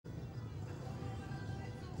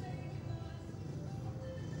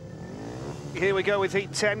Here we go with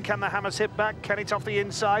heat 10. Can the Hammers hit back? Kennett off the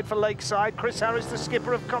inside for Lakeside. Chris Harris, the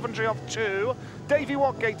skipper of Coventry, off 2. Davey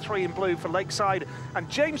Gate 3 in blue for Lakeside. And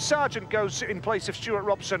James Sargeant goes in place of Stuart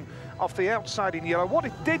Robson off the outside in yellow. What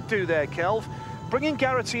it did do there, Kelv, bringing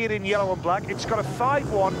Garrity in yellow and black. It's got a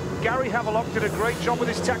 5-1. Gary Havelock did a great job with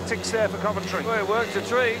his tactics there for Coventry. Well, it worked a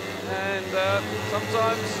treat, and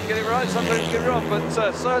sometimes you get it right, sometimes you get it wrong, but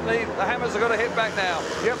certainly the Hammers have got to hit back now.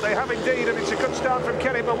 Yep, they have indeed, and it's a good start from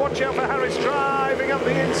Kennett, but watch out for Harris driving up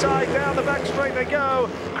the inside, down the back straight they go.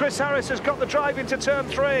 Chris Harris has got the drive into turn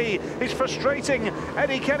 3. He's frustrating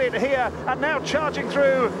Eddie Kennett here, and now charging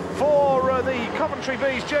through for the Coventry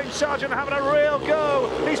Bees. James Sargeant having a real go.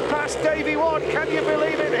 He's past Davey Watt. Can you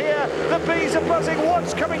believe it here? The Bees are buzzing.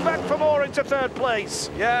 Watt's coming back for more into 3rd place.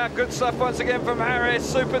 Yeah, good stuff once again from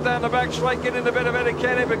Harris. Super down the back straight, getting a bit of Eddie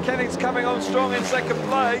Kennett, but Kennett's coming on strong in 2nd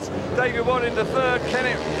place. Davey Watt into 3rd.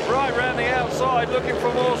 Kennett right round the outside, looking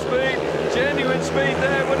for more speed. Genuine speed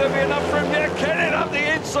there. Will there be enough for him? Yeah, Kennett up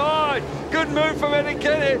the inside. Good move from Eddie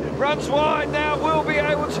Kennett. Runs wide now. Will be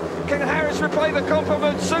able to. Can Harris repay the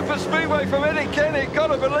compliment? Super Speedway from Eddie Kennett. Got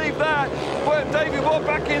to believe that. Well, Davey Watt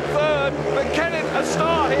back in 3rd, but Kennett a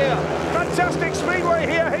start here. Fantastic Speedway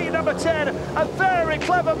here, heat number 10. A very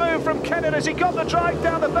clever move from Kennett as he got the drive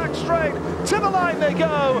down the back straight. To the line they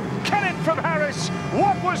go. Kennett from Harris.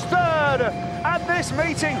 Watt was 3rd. And this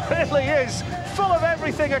meeting really is full of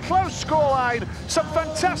everything. A close scoreline, some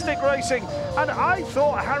fantastic racing. And I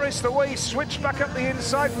thought Harris, the way he switched back up the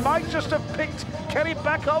inside, might just have picked Kennett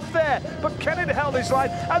back off there. But Kennett held his line.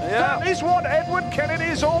 And that is what Edward Kennett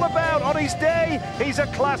is all about. On his day, he's a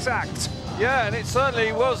class act. Yeah, and it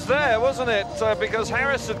certainly was there, wasn't it? Because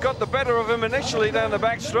Harris had got the better of him initially down the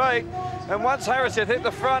back straight. And once Harris had hit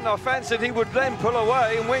the front, I fancied he would then pull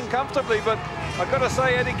away and win comfortably. But I've got to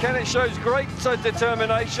say, Eddie Kennett shows great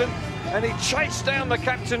determination. And he chased down the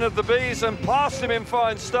captain of the Bees and passed him in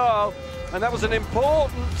fine style. And that was an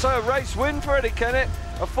important race win for Eddie Kennett,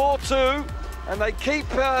 a 4-2. And they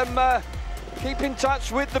keep in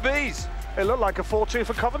touch with the Bees. It looked like a 4-2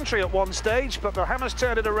 for Coventry at one stage, but the Hammers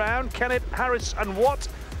turned it around. Kennett, Harris and Watt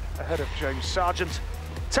ahead of James Sargeant.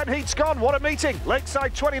 10 heats gone, what a meeting.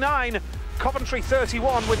 Lakeside 29, Coventry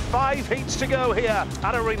 31 with 5 heats to go here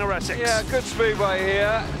at Arena Essex. Yeah, good speedway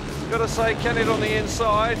here. Got to say, Kennett on the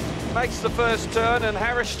inside, makes the first turn, and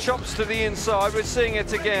Harris chops to the inside. We're seeing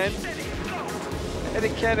it again.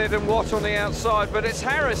 Eddie Kennett and Watt on the outside, but it's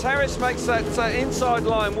Harris. Harris makes that inside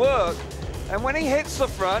line work. And when he hits the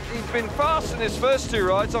front, he's been fast in his first 2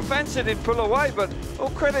 rides. I fancied he'd pull away, but all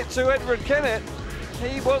credit to Edward Kennett.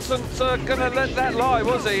 He wasn't going to let that lie,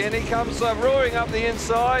 was he? And he comes roaring up the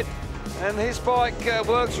inside, and his bike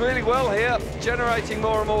works really well here, generating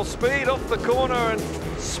more and more speed off the corner and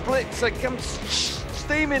splits. It comes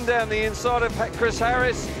steaming down the inside of Chris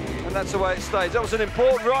Harris, and that's the way it stays. That was an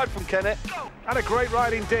important ride from Kennett. And a great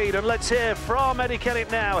ride indeed, and let's hear from Eddie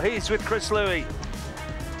Kennett now. He's with Chris Louis.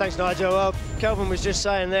 Thanks, Nigel. Well, Kelvin was just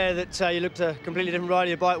saying there that you looked a completely different ride of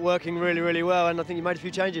your bike, working really, really well, and I think you made a few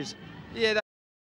changes. Yeah,